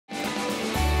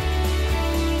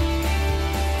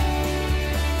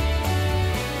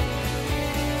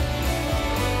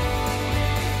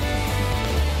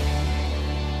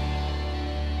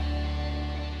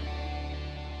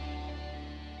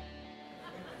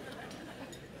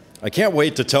I can't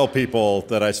wait to tell people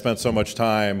that I spent so much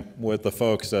time with the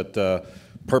folks at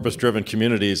purpose-driven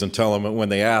communities and tell them when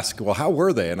they ask, well, how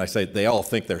were they? And I say, they all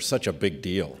think they're such a big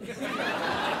deal.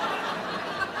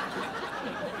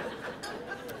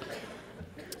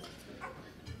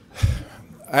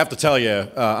 I have to tell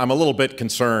you, I'm a little bit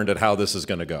concerned at how this is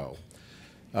going to go.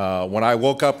 When I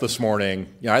woke up this morning,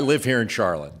 I live here in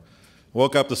Charlotte.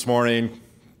 Woke up this morning,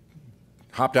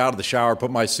 hopped out of the shower, put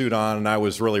my suit on, and I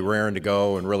was really raring to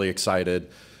go and really excited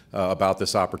about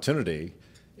this opportunity.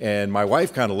 And my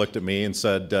wife kind of looked at me and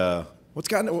said, what's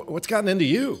gotten into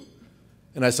you?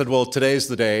 And I said, well, today's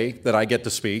the day that I get to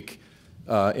speak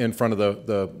in front of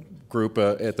the group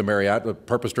at the Marriott,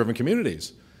 Purpose-Driven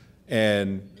Communities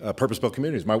and Purpose-Built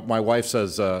Communities. My wife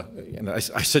says, and I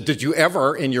said, did you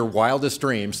ever in your wildest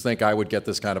dreams think I would get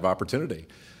this kind of opportunity?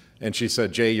 And she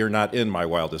said, Jay, you're not in my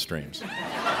wildest dreams.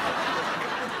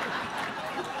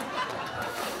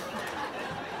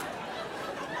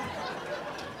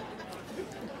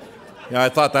 I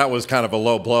thought that was kind of a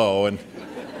low blow, and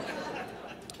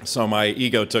so my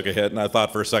ego took a hit, and I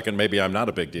thought for a second maybe I'm not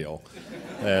a big deal.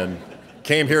 And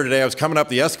came here today, I was coming up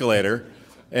the escalator,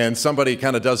 and somebody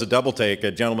kind of does a double take,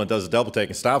 a gentleman does a double take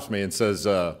and stops me and says,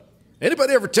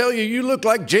 anybody ever tell you you look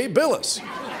like Jay Bilas?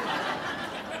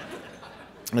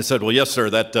 And I said, well, yes, sir,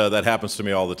 that happens to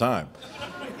me all the time.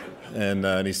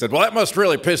 And he said, well, that must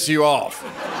really piss you off.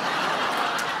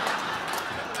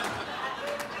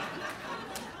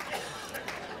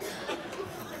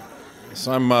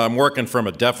 So I'm working from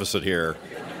a deficit here,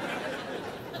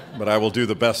 but I will do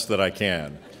the best that I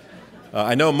can.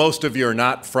 I know most of you are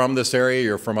not from this area,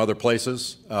 you're from other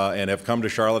places, and have come to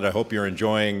Charlotte. I hope you're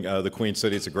enjoying the Queen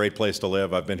City. It's a great place to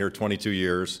live. I've been here 22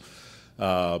 years.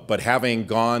 But having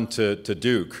gone to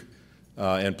Duke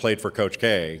and played for Coach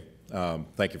K,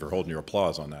 thank you for holding your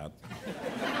applause on that.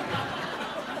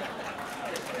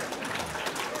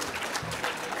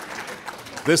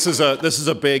 This is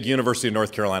a big University of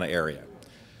North Carolina area.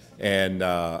 And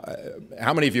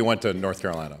how many of you went to North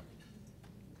Carolina?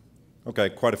 Okay,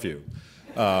 quite a few.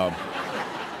 I'm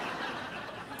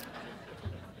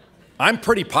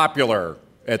pretty popular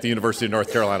at the University of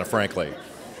North Carolina, frankly.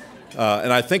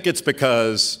 And I think it's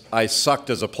because I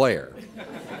sucked as a player,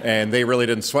 and they really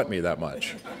didn't sweat me that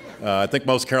much. I think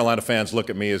most Carolina fans look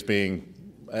at me as being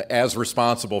as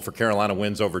responsible for Carolina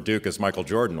wins over Duke as Michael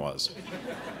Jordan was.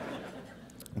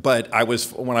 But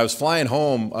when I was flying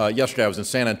home yesterday, I was in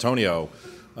San Antonio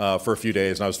for a few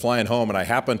days, and I was flying home, and I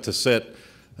happened to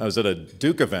I was at a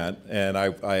Duke event, and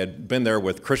I had been there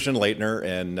with Christian Laettner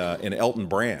and Elton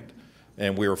Brand,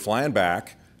 and we were flying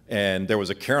back, and there was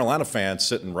a Carolina fan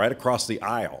sitting right across the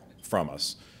aisle from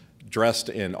us, dressed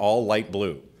in all light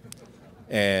blue,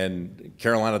 and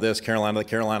Carolina this, Carolina the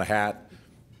Carolina hat,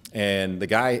 and the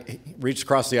guy reached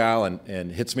across the aisle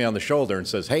and hits me on the shoulder and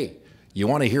says, hey, you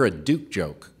want to hear a Duke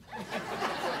joke?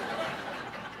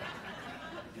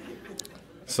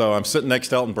 So I'm sitting next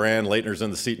to Elton Brand, Laettner's in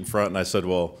the seat in front, and I said,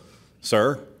 well,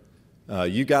 sir,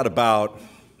 you got about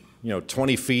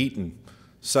 20 feet and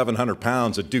 700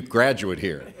 pounds, a Duke graduate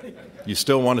here. You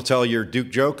still want to tell your Duke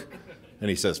joke? And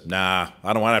he says, nah,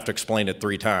 I don't want to have to explain it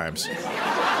 3 times.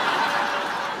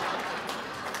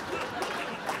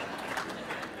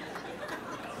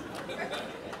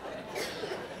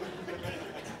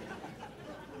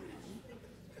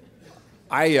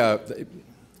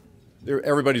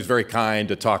 Everybody's very kind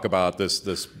to talk about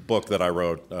this book that I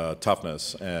wrote,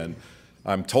 Toughness, and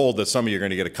I'm told that some of you are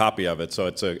going to get a copy of it, so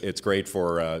it's great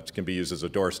for it can be used as a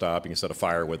doorstop. You can set a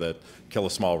fire with it, kill a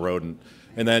small rodent,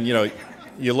 and then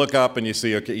you look up and you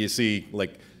see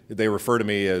like they refer to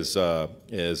me as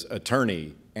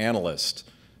attorney, analyst,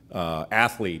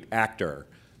 athlete, actor,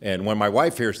 and when my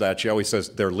wife hears that, she always says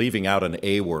they're leaving out an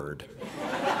A word.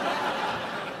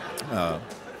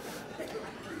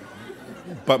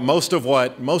 But most of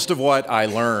what I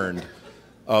learned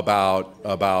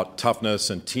about toughness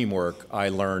and teamwork, I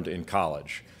learned in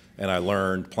college, and I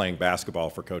learned playing basketball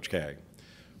for Coach K.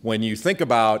 When you think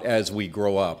about as we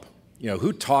grow up,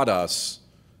 who taught us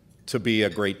to be a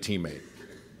great teammate,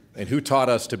 and who taught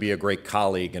us to be a great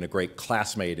colleague and a great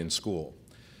classmate in school?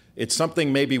 It's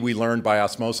something maybe we learned by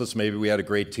osmosis. Maybe we had a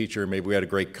great teacher, maybe we had a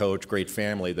great coach, great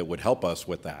family that would help us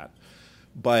with that.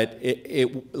 But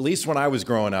at least when I was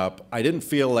growing up, I didn't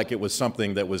feel like it was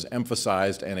something that was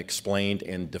emphasized and explained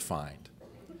and defined.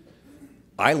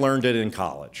 I learned it in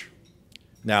college.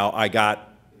 Now, I got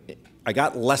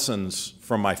lessons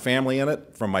from my family in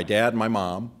it, from my dad and my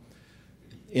mom,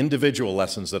 individual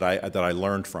lessons that I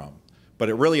learned from. But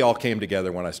it really all came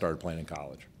together when I started playing in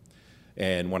college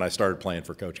and when I started playing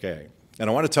for Coach K. And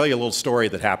I want to tell you a little story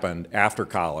that happened after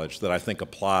college that I think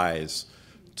applies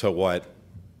to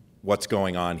what's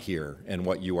going on here and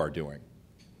what you are doing.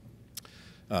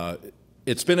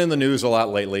 It's been in the news a lot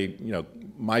lately. You know,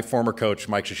 my former coach,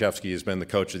 Mike Krzyzewski, has been the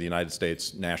coach of the United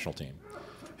States national team,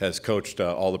 has coached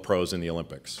all the pros in the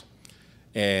Olympics.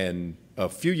 And a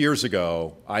few years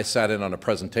ago, I sat in on a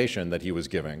presentation that he was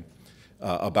giving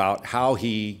about how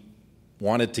he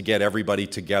wanted to get everybody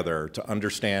together to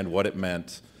understand what it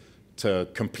meant to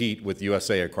compete with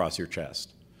USA across your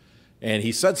chest. And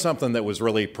he said something that was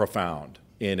really profound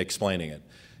in explaining it.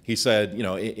 He said, you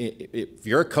know, if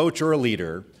you're a coach or a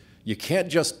leader, you can't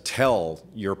just tell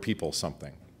your people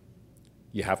something.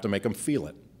 You have to make them feel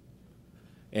it.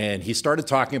 And he started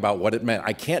talking about what it meant.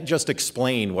 I can't just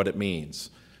explain what it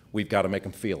means. We've got to make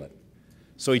them feel it.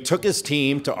 So he took his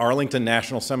team to Arlington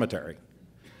National Cemetery,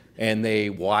 and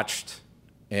they watched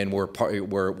and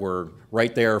were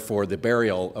right there for the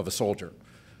burial of a soldier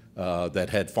that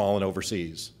had fallen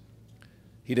overseas.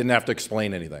 He didn't have to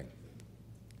explain anything.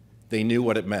 They knew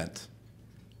what it meant.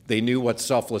 They knew what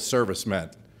selfless service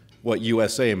meant, what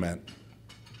USA meant.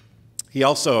 He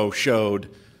also showed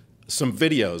some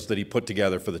videos that he put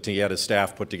together for the team. He had his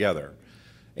staff put together,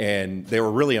 and they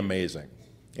were really amazing.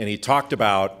 And he talked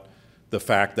about the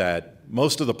fact that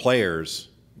most of the players,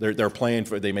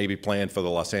 they may be playing for the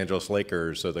Los Angeles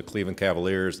Lakers or the Cleveland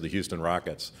Cavaliers, the Houston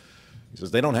Rockets. He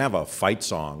says they don't have a fight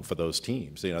song for those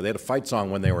teams. You know, they had a fight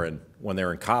song when they were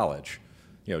in college.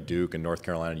 You know, Duke and North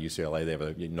Carolina and UCLA, they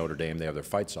have Notre Dame, they have their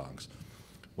fight songs.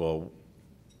 Well,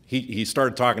 he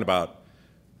started talking about,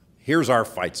 here's our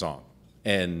fight song.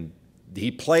 And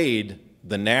he played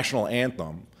the national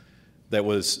anthem that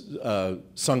was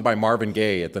sung by Marvin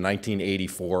Gaye at the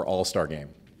 1984 All-Star Game.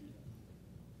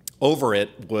 Over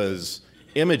it was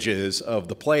images of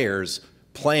the players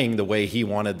playing the way he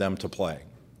wanted them to play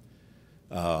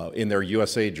in their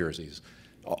USA jerseys.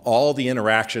 All the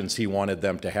interactions he wanted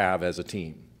them to have as a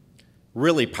team.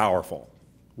 Really powerful,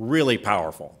 really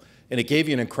powerful. And it gave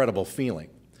you an incredible feeling.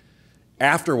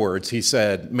 Afterwards, he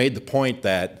made the point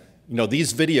that, you know,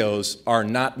 these videos are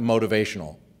not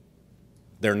motivational.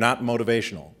 They're not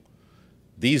motivational.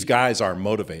 These guys are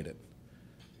motivated.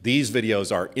 These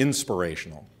videos are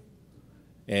inspirational.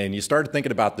 And you started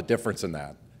thinking about the difference in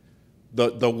that.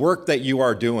 The work that you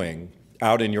are doing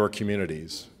out in your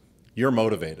communities, you're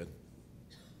motivated.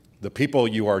 The people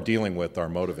you are dealing with are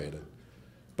motivated.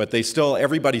 But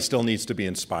everybody still needs to be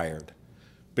inspired,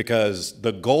 because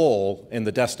the goal and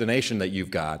the destination that you've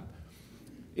got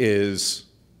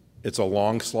it's a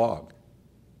long slog.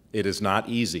 It is not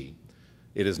easy.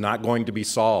 It is not going to be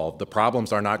solved. The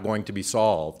problems are not going to be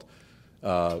solved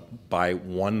by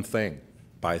one thing,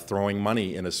 by throwing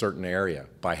money in a certain area,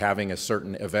 by having a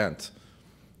certain event,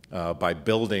 by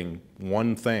building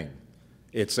one thing.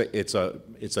 It's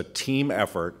a team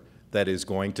effort that is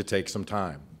going to take some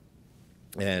time.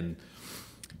 And,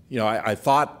 you know, I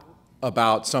thought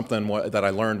about something that I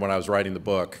learned when I was writing the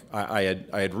book. I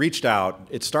had reached out.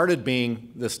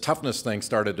 This toughness thing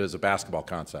started as a basketball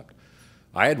concept.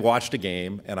 I had watched a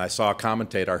game, and I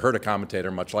heard a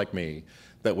commentator, much like me,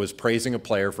 that was praising a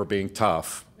player for being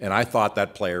tough, and I thought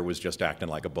that player was just acting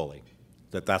like a bully,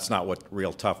 that's not what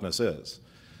real toughness is.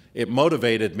 It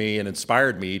motivated me and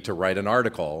inspired me to write an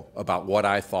article about what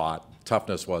I thought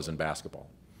toughness was in basketball.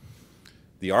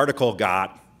 The article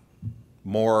got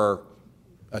more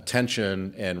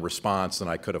attention and response than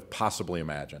I could have possibly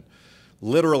imagined.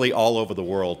 Literally all over the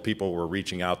world, people were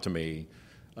reaching out to me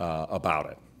about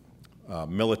it.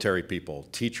 Military people,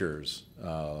 teachers,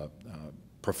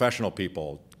 professional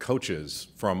people, coaches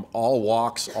from all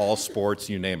walks, all sports,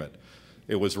 you name it.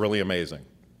 It was really amazing.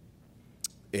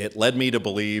 It led me to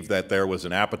believe that there was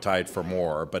an appetite for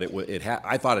more, but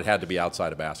I thought it had to be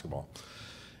outside of basketball.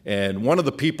 And one of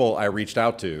the people I reached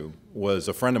out to was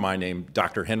a friend of mine named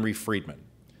Dr. Henry Friedman.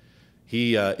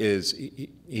 He's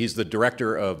the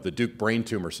director of the Duke Brain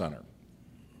Tumor Center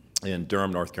in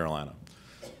Durham, North Carolina.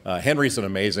 Henry's an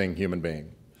amazing human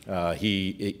being.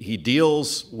 He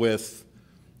deals with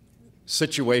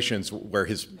situations where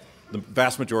the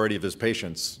vast majority of his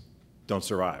patients don't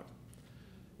survive.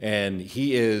 And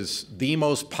he is the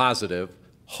most positive,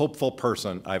 hopeful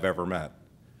person I've ever met.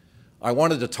 I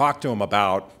wanted to talk to him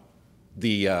about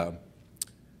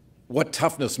what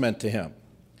toughness meant to him,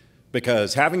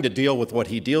 because having to deal with what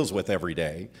he deals with every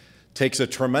day takes a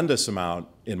tremendous amount,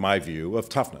 in my view, of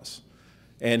toughness.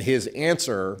 And his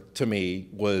answer to me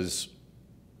was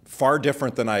far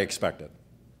different than I expected.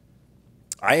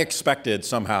 I expected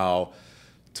somehow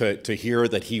to hear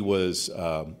that he was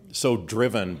so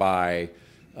driven by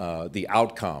the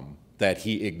outcome that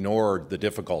he ignored the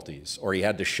difficulties, or he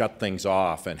had to shut things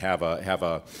off and have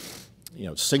a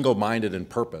single-minded and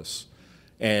purpose.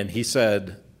 And he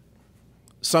said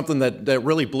something that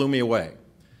really blew me away.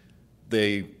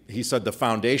 He said the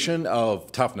foundation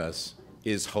of toughness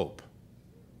is hope.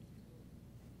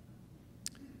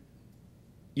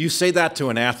 You say that to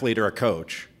an athlete or a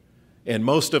coach, and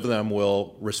most of them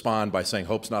will respond by saying,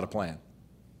 hope's not a plan.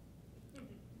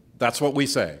 That's what we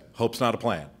say, hope's not a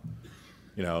plan.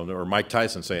 You know, or Mike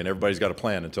Tyson saying everybody's got a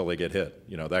plan until they get hit,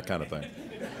 you know, that kind of thing.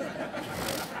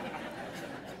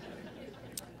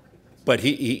 But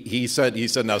he said,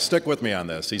 now stick with me on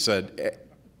this. He said,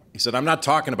 I'm not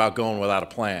talking about going without a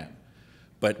plan.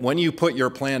 But when you put your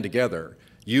plan together,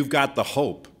 you've got the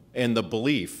hope and the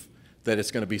belief that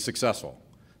it's going to be successful,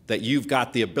 that you've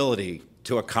got the ability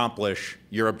to accomplish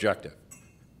your objective.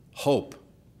 Hope.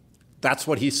 That's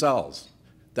what he sells.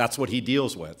 That's what he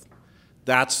deals with.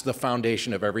 That's the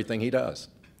foundation of everything he does.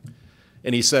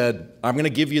 And he said, I'm going to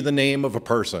give you the name of a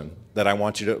person that I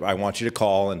want you to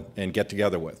call and get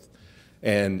together with.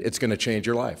 And it's going to change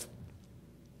your life.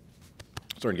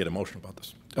 I'm starting to get emotional about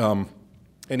this.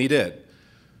 And he did.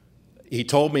 He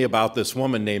told me about this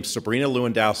woman named Sabrina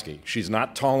Lewandowski. She's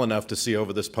not tall enough to see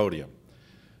over this podium.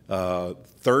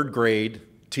 Third grade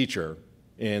teacher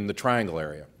in the Triangle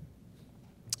area.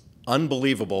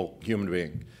 Unbelievable human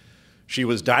being. She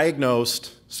was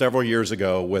diagnosed several years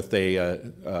ago with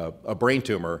a brain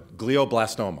tumor,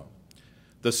 glioblastoma.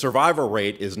 The survival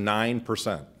rate is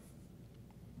 9%.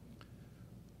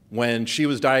 When she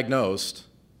was diagnosed,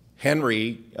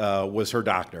 Henry was her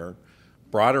doctor,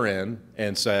 brought her in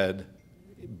and said,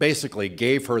 basically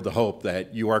gave her the hope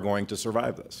that you are going to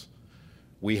survive this.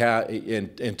 He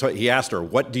asked her,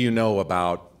 what do you know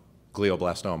about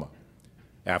glioblastoma?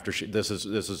 After this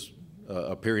is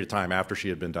a period of time after she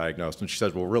had been diagnosed. And she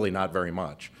said, well, really not very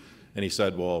much. And he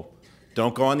said, well,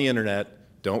 don't go on the internet,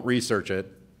 don't research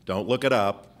it, don't look it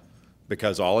up,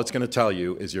 because all it's going to tell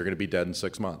you is you're going to be dead in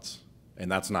 6 months. And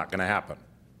that's not going to happen.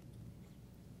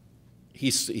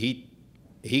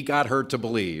 He got her to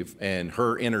believe, and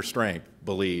her inner strength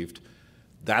believed,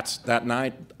 I'm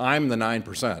the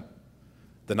 9%.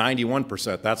 The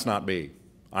 91%, that's not me.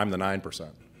 I'm the 9%.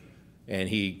 And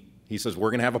he says,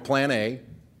 we're going to have a plan A.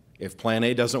 If plan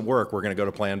A doesn't work, we're going to go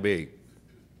to plan B.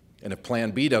 And if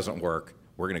plan B doesn't work,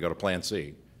 we're going to go to plan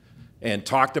C. And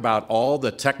talked about all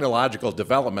the technological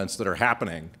developments that are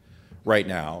happening right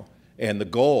now. And the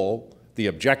goal, the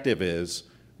objective is,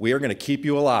 we are going to keep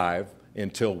you alive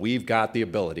until we've got the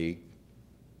ability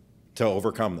to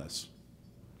overcome this.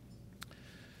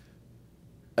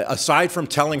 Aside from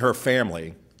telling her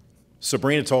family,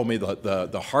 Sabrina told me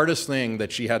the hardest thing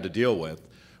that she had to deal with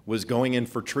was going in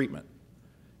for treatment.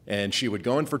 And she would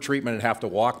go in for treatment and have to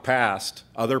walk past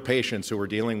other patients who were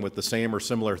dealing with the same or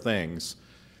similar things,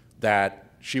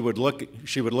 that she would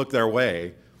look their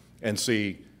way and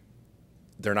see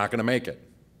they're not going to make it.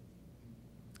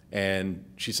 And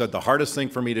she said the hardest thing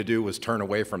for me to do was turn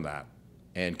away from that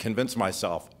and convince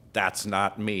myself that's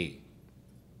not me.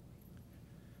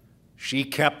 She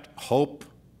kept hope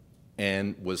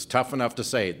and was tough enough to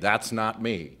say, that's not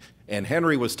me. And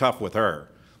Henry was tough with her.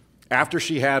 After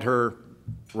she had her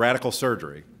radical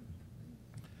surgery,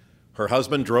 her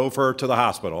husband drove her to the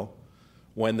hospital.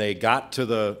 When they got to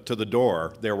the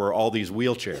door, there were all these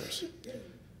wheelchairs.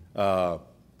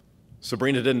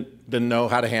 Sabrina didn't know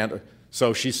how to handle,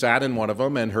 so she sat in one of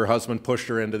them, and her husband pushed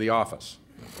her into the office.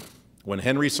 When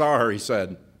Henry saw her, he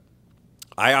said,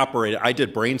 I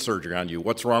did brain surgery on you.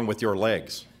 What's wrong with your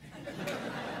legs?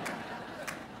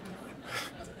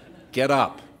 Get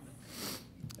up.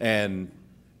 And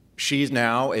she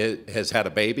now has had a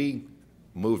baby,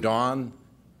 moved on,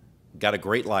 got a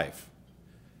great life.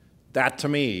 That to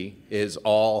me is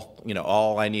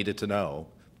all I needed to know.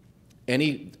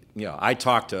 I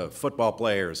talk to football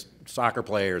players, soccer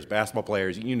players, basketball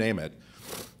players, you name it,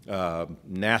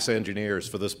 NASA engineers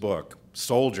for this book,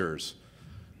 soldiers.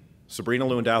 Sabrina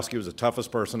Lewandowski was the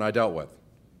toughest person I dealt with,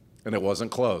 and it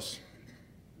wasn't close.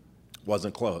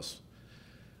 Wasn't close.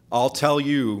 I'll tell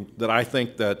you that I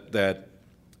think that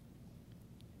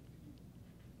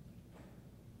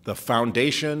the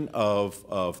foundation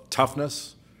of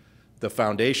toughness, the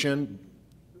foundation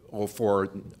for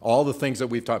all the things that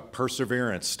we've taught,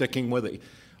 perseverance, sticking with it,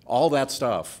 all that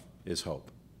stuff is hope.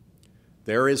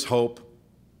 There is hope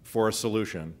for a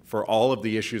solution for all of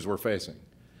the issues we're facing.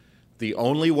 The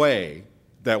only way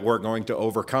that we're going to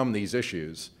overcome these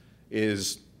issues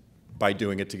is by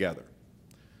doing it together,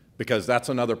 because that's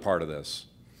another part of this.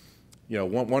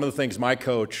 One of the things my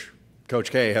coach, Coach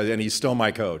K, and he's still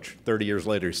my coach, 30 years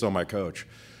later, he's still my coach,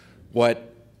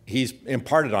 what he's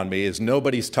imparted on me is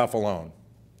nobody's tough alone.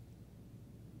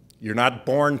 You're not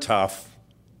born tough.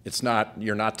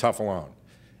 You're not tough alone.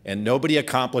 And nobody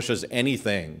accomplishes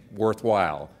anything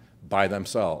worthwhile by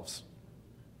themselves.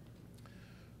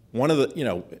 One of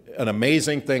the, an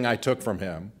amazing thing I took from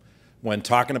him when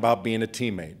talking about being a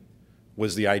teammate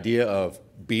was the idea of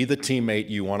be the teammate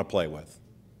you want to play with.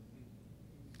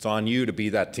 It's on you to be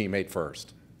that teammate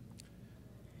first.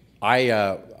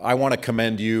 I want to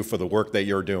commend you for the work that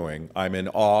you're doing. I'm in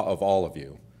awe of all of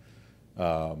you.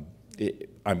 I'm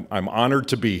honored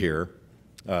to be here.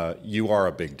 You are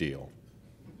a big deal.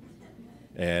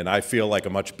 And I feel like a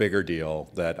much bigger deal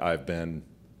that I've been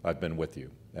with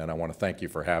you. And I want to thank you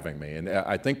for having me. And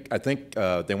I think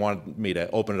they wanted me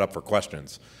to open it up for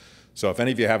questions. So if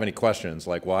any of you have any questions,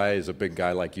 like why is a big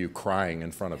guy like you crying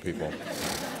in front of people?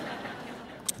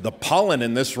 The pollen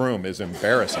in this room is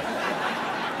embarrassing.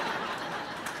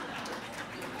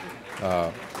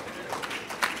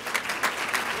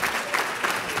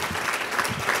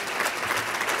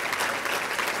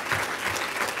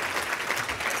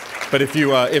 But if you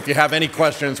have any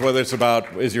questions, whether it's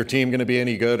about is your team going to be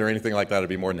any good or anything like that, I'd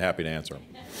be more than happy to answer them.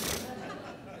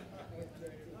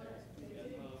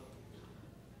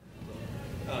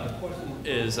 The question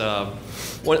is,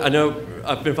 I know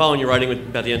I've been following your writing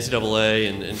about the NCAA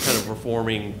and kind of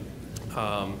reforming,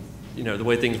 the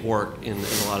way things work in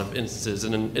a lot of instances,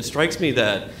 and it strikes me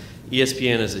that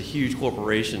ESPN as a huge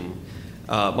corporation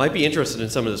might be interested in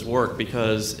some of this work,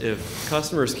 because if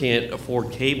customers can't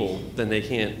afford cable, then they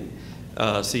can't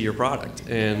see your product.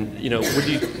 And do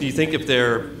you think if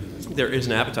there is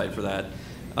an appetite for that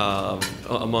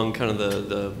among kind of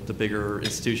the bigger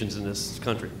institutions in this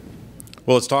country?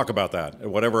 Well, let's talk about that.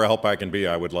 Whatever help I can be,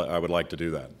 I would like to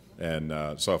do that.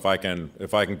 And so if I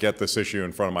can get this issue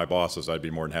in front of my bosses, I'd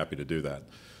be more than happy to do that.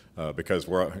 Because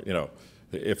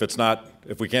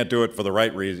if we can't do it for the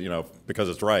right reason, because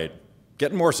it's right,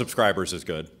 getting more subscribers is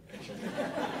good.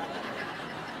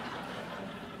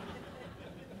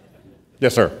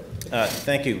 Yes, sir.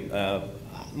 Thank you.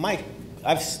 Mike,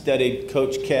 I've studied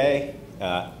Coach K.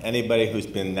 Anybody who's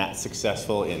been that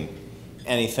successful in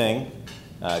anything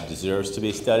deserves to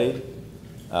be studied.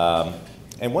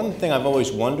 And one thing I've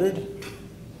always wondered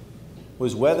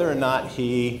was whether or not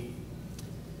he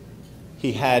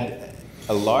had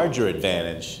a larger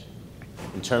advantage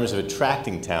in terms of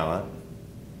attracting talent,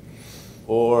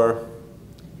 or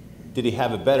did he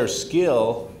have a better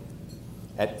skill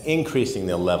at increasing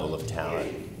the level of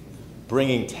talent,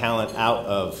 bringing talent out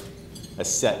of a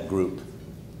set group?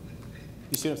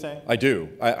 You see what I'm saying? I do.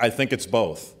 I think it's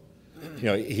both.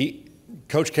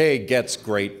 Coach K gets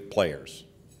great players,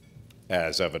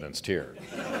 as evidenced here.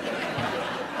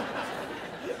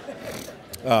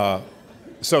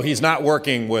 So he's not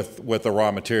working with a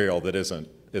raw material that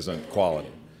isn't quality.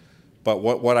 But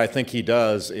what I think he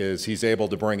does is he's able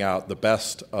to bring out the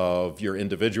best of your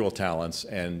individual talents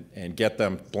and get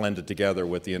them blended together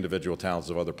with the individual talents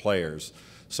of other players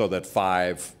so that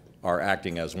five are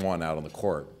acting as one out on the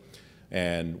court.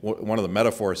 And one of the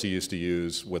metaphors he used to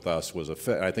use with us was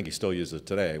I think he still uses it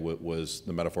today, was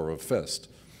the metaphor of a fist.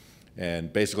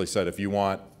 And basically said if you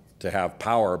want to have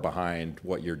power behind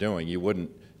what you're doing, you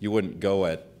wouldn't go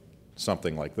at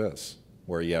something like this,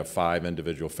 where you have five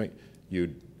individual fingers.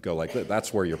 You'd go like that.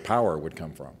 That's where your power would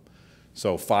come from.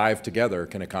 So five together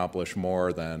can accomplish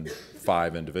more than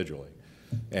five individually.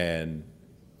 And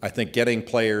I think getting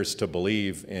players to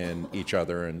believe in each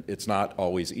other, and it's not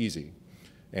always easy.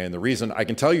 And I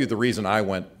can tell you the reason I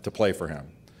went to play for him.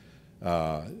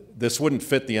 This wouldn't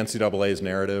fit the NCAA's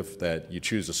narrative that you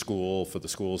choose a school for the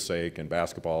school's sake and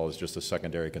basketball is just a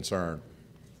secondary concern.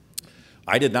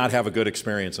 I did not have a good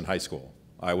experience in high school.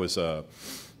 I was one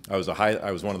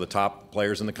of the top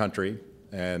players in the country,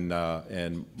 and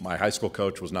my high school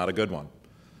coach was not a good one.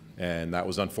 And that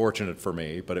was unfortunate for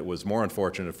me, but it was more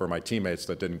unfortunate for my teammates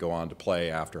that didn't go on to play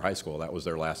after high school. That was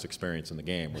their last experience in the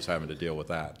game, was having to deal with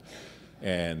that.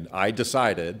 And I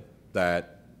decided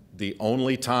that the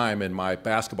only time in my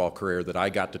basketball career that I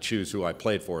got to choose who I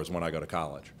played for is when I go to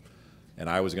college. And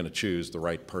I was going to choose the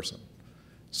right person.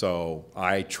 So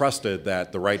I trusted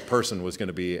that the right person was going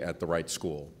to be at the right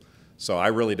school. So I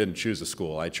really didn't choose a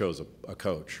school. I chose a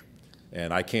coach.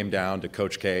 And I came down to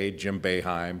Coach K, Jim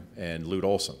Boeheim, and Lute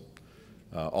Olson,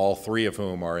 all three of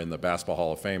whom are in the Basketball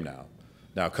Hall of Fame now.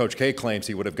 Now, Coach K claims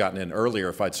he would have gotten in earlier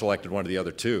if I'd selected one of the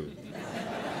other two.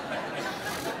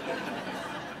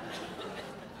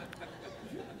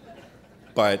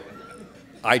 But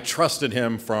I trusted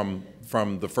him from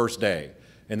the first day.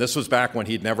 And this was back when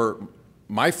he'd never,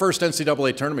 my first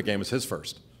NCAA tournament game was his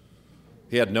first.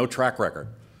 He had no track record.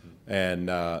 And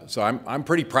so I'm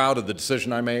pretty proud of the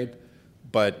decision I made,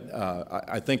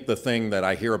 I think the thing that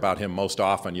I hear about him most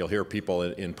often, you'll hear people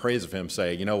in praise of him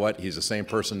say, you know what, he's the same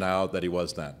person now that he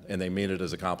was then, and they mean it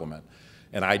as a compliment.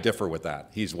 And I differ with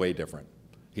that. He's way different.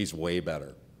 He's way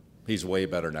better. He's way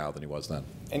better now than he was then.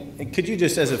 And could you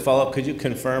just, as a follow-up, could you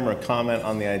confirm or comment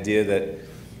on the idea that,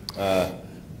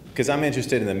 because I'm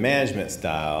interested in the management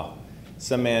style,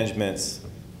 some managements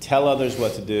tell others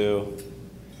what to do,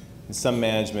 and some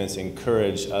managements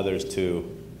encourage others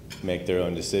to make their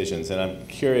own decisions. And I'm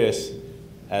curious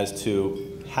as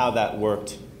to how that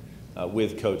worked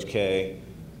with Coach K,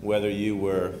 whether you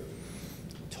were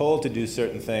told to do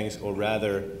certain things or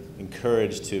rather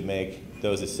encouraged to make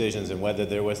those decisions, and whether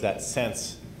there was that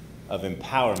sense of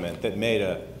empowerment that made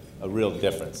a real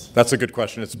difference. That's a good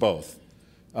question. It's both.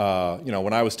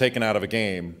 When I was taken out of a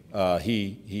game,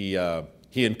 he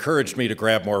encouraged me to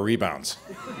grab more rebounds.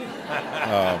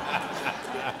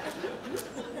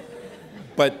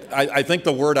 But I think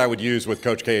the word I would use with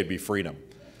Coach K would be freedom.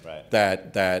 Right.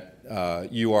 That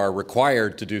you are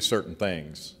required to do certain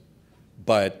things,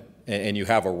 and you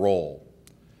have a role.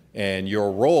 And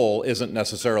your role isn't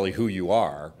necessarily who you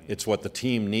are. It's what the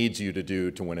team needs you to do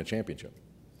to win a championship.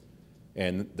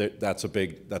 And that's a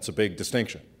big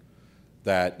distinction.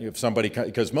 That if somebody,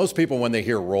 because most people when they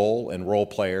hear role and role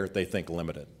player, they think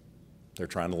limited. They're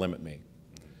trying to limit me.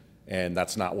 And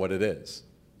that's not what it is.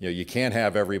 You can't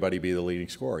have everybody be the leading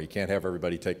scorer. You can't have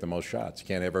everybody take the most shots. You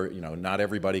can't ever, not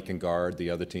everybody can guard the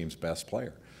other team's best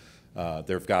player.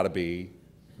 There've got to be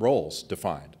roles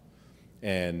defined.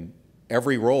 And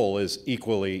every role is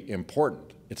equally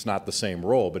important. It's not the same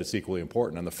role, but it's equally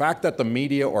important. And the fact that the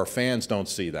media or fans don't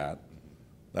see that,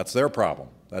 that's their problem.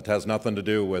 That has nothing to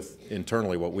do with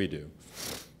internally what we do.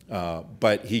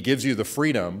 But he gives you the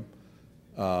freedom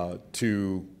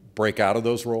to break out of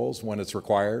those roles when it's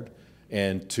required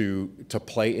and to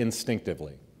play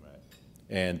instinctively. Right.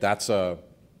 And so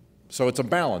it's a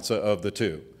balance of the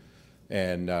two.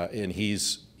 And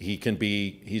he's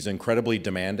incredibly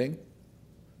demanding.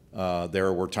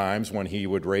 There were times when he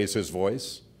would raise his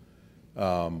voice,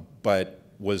 but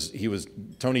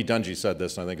Tony Dungy said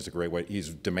this, and I think it's a great way. He's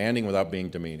demanding without being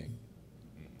demeaning.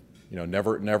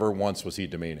 Never once was he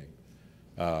demeaning.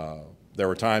 There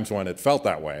were times when it felt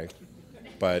that way,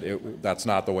 but that's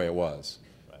not the way it was.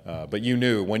 But you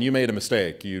knew when you made a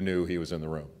mistake, you knew he was in the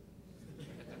room.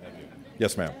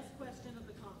 Yes, ma'am. Last question of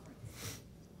the conference.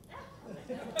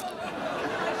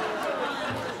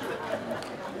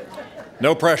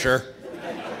 No pressure.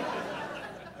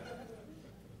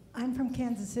 I'm from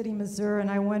Kansas City, Missouri,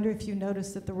 and I wonder if you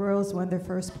noticed that the Royals won their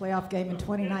first playoff game in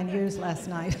 29 years last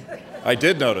night. I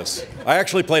did notice. I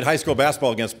actually played high school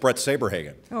basketball against Brett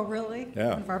Saberhagen. Oh, really?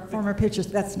 Yeah. One of our former pitchers.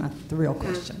 That's not the real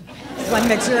question. Just want to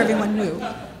make sure everyone knew.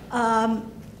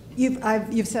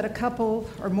 You've said a couple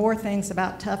or more things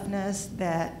about toughness,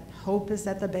 that hope is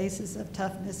at the basis of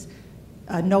toughness.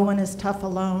 No one is tough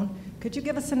alone. Could you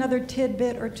give us another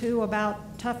tidbit or two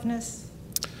about toughness?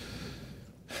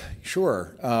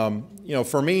 Sure.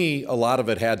 For me, a lot of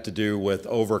it had to do with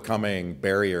overcoming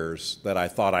barriers that I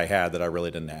thought I had that I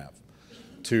really didn't have,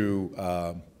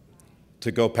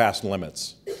 to go past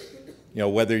limits.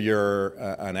 Whether you're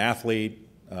an athlete,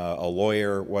 a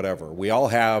lawyer, whatever, we all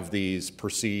have these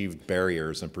perceived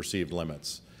barriers and perceived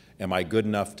limits. Am I good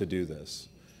enough to do this?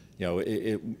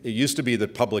 It used to be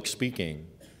that public speaking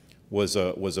was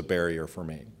a barrier for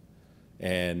me.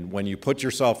 And when you put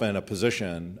yourself in a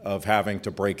position of having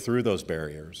to break through those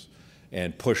barriers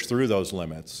and push through those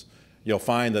limits, you'll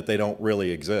find that they don't really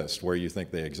exist where you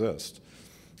think they exist.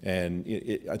 And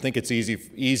I think it's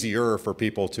easier for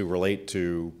people to relate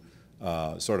to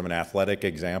sort of an athletic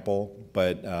example.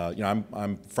 But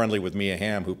I'm friendly with Mia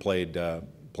Hamm, who played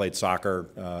soccer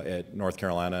at North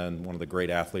Carolina and one of the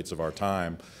great athletes of our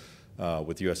time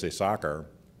with USA Soccer.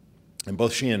 And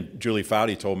both she and Julie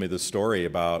Foudy told me this story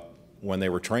about when they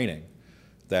were training,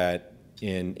 that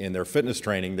in their fitness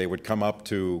training, they would come up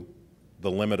to the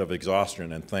limit of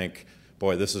exhaustion and think,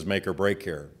 boy, this is make or break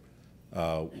here.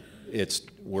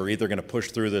 We're either going to push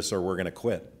through this or we're going to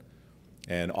quit.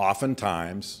 And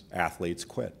oftentimes, athletes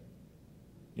quit.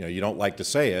 You don't like to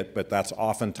say it, but that's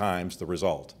oftentimes the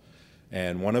result.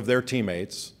 And one of their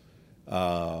teammates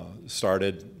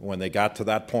started, when they got to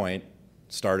that point,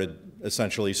 started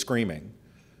essentially screaming,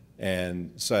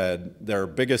 and said their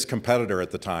biggest competitor at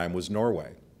the time was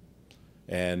Norway.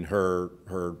 And her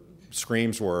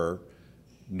screams were,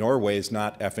 Norway's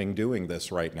not effing doing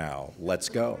this right now, let's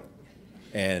go.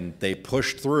 And they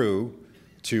pushed through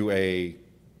to a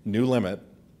new limit,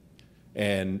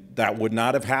 and that would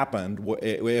not have happened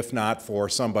if not for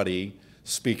somebody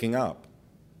speaking up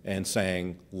and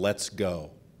saying, let's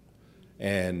go.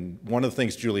 And one of the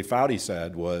things Julie Foudy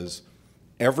said was,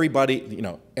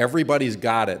 everybody's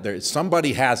got it.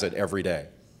 Somebody has it every day.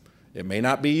 It may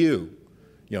not be you.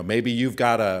 Maybe you're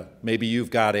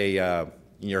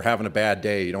having a bad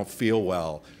day, you don't feel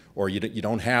well, or you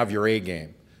don't have your A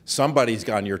game. Somebody's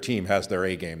on your team has their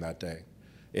A game that day.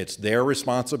 It's their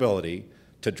responsibility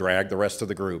to drag the rest of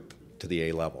the group to the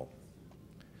A level.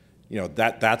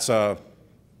 That's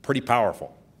pretty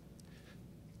powerful.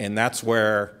 And that's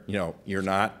where, you're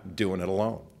not doing it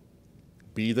alone.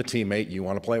 Be the teammate you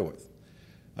want to play with.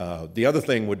 The other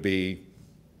thing would be,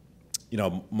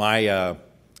 my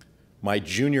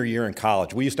junior year in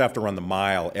college, we used to have to run the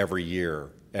mile every year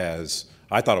as,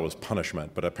 I thought it was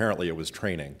punishment, but apparently it was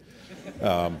training.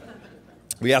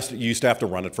 We used to have to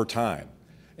run it for time.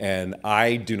 And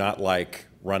I do not like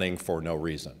running for no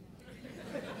reason.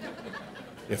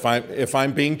 If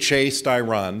I'm being chased, I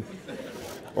run.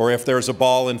 Or if there's a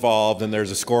ball involved and there's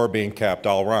a score being kept,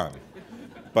 I'll run.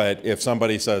 But if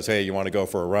somebody says, hey, you want to go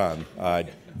for a run,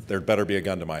 there'd better be a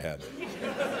gun to my head.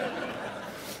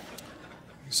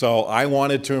 So I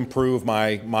wanted to improve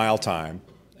my mile time.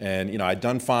 And I'd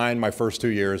done fine my first 2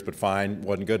 years, but fine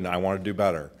wasn't good, and I wanted to do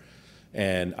better.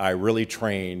 And I really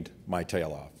trained my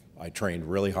tail off. I trained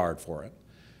really hard for it.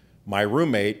 My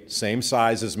roommate, same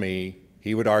size as me,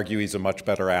 he would argue he's a much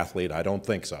better athlete. I don't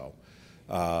think so.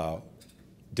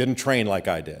 Didn't train like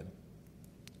I did.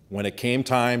 When it came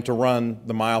time to run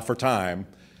the mile for time,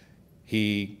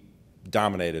 he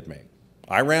dominated me.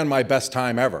 I ran my best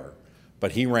time ever,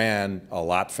 but he ran a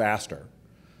lot faster.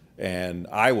 And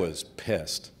I was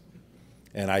pissed.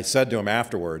 And I said to him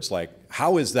afterwards,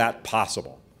 how is that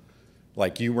possible?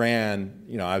 You ran,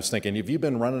 I was thinking, have you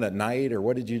been running at night, or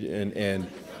what did you do? And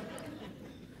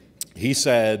he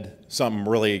said something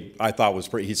really I thought was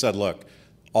pretty, he said, look,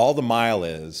 all the mile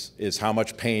is how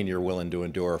much pain you're willing to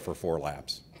endure for 4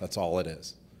 laps. That's all it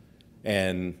is.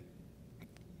 And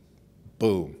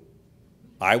boom.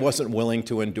 I wasn't willing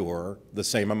to endure the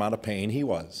same amount of pain he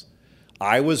was.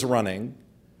 I was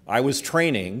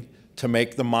training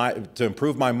to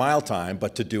improve my mile time,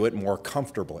 but to do it more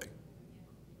comfortably.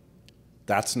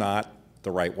 That's not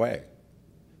the right way.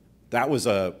 That was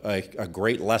a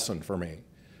great lesson for me.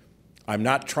 I'm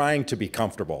not trying to be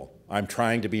comfortable. I'm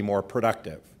trying to be more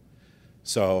productive.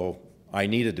 So I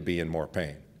needed to be in more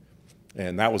pain.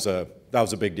 And that was a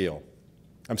big deal.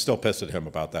 I'm still pissed at him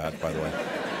about that, by the way.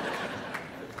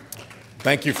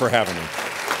 Thank you for having me.